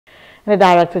The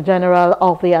Director General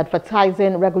of the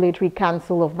Advertising Regulatory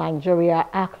Council of Nigeria,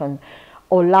 ARCON,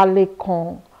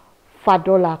 Olalekan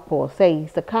Fadolapo,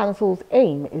 says the council's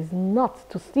aim is not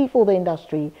to stifle the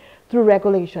industry through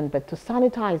regulation, but to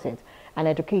sanitize it and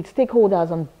educate stakeholders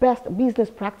on best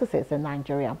business practices in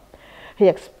Nigeria. He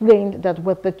explained that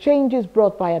with the changes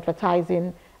brought by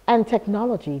advertising and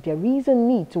technology, there is a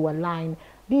need to align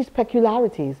these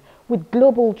peculiarities with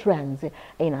global trends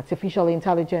in artificial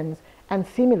intelligence and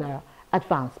similar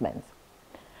advancements.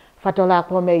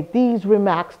 Fadolapo made these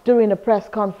remarks during a press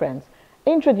conference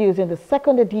introducing the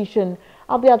second edition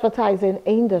of the Advertising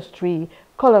Industry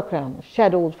Colloquium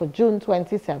scheduled for June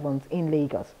 27th in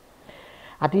Lagos.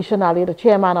 Additionally, the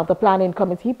chairman of the planning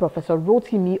committee, Professor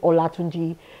Rotimi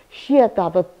Olatunji, shared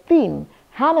that the theme,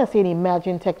 Harnessing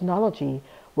Emerging Technology,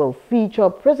 will feature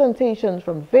presentations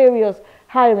from various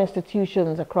higher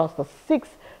institutions across the 6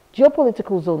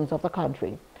 geopolitical zones of the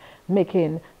country,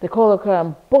 making the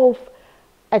colloquium both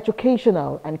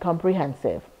educational and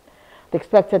comprehensive. The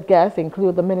expected guests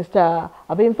include the Minister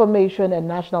of Information and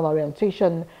National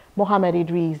Orientation, Mohammed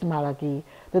Idris Malagi,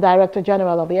 the Director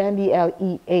General of the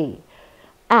NDLEA,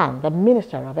 and the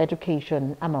Minister of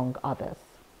Education, among others.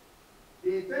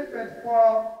 The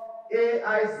 2024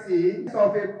 AIC is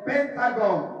of a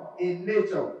pentagon in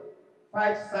nature,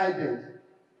 5-sided,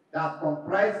 that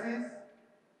comprises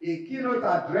a keynote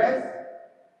address,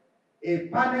 a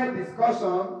panel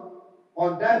discussion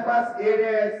on diverse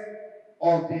areas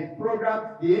of the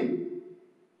program theme,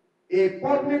 a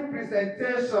public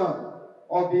presentation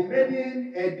of the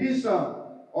maiden edition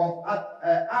of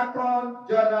ARCON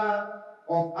Journal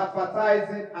of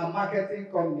Advertising and Marketing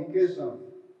Communications.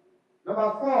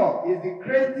 Number 4 is the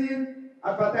Creative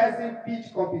Advertising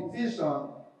Pitch Competition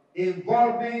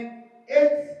involving 8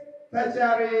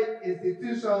 tertiary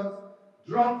institutions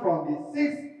drawn from the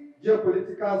 6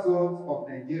 geopolitical zones of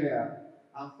Nigeria.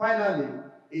 And finally,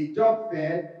 a job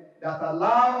fair that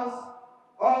allows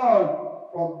all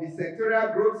from the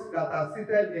sectorial groups that are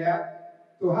seated here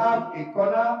to have a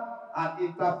corner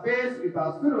and interface with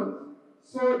our students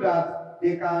so that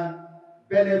they can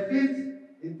benefit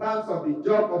in terms of the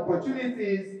job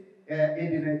opportunities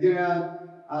in the Nigerian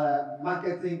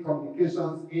marketing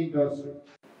communications industry.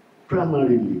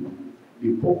 Primarily,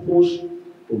 the purpose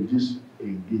of this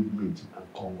engagement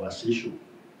and conversation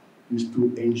is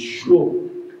to ensure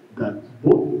that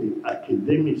both the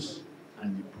academics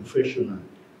and the professional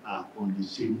are on the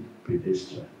same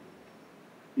pedestal.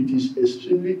 It is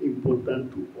extremely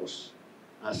important to us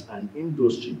as an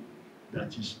industry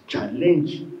that is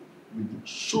challenged with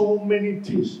so many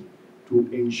things to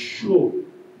ensure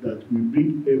that we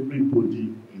bring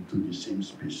everybody into the same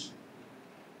space.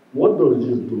 What does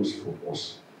this do for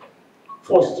us?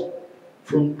 First,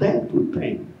 from time to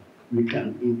time, we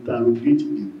can interrogate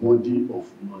the body of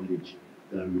knowledge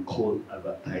that we call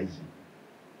advertising.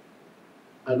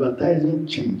 Advertising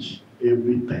changes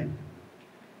every time.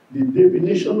 The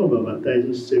definition of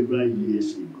advertising several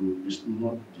years ago is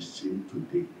not the same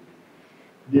today.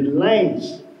 The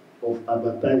lines of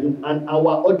advertising and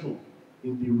our audience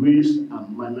in the ways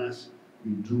and manners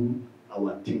we do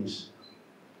our things.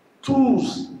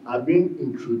 Tools are being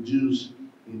introduced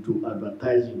into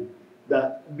advertising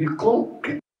that become.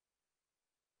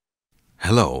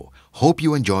 Hello, hope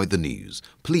you enjoyed the news.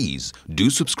 Please do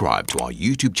subscribe to our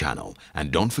YouTube channel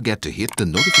and don't forget to hit the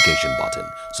notification button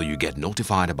so you get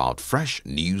notified about fresh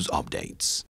news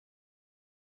updates.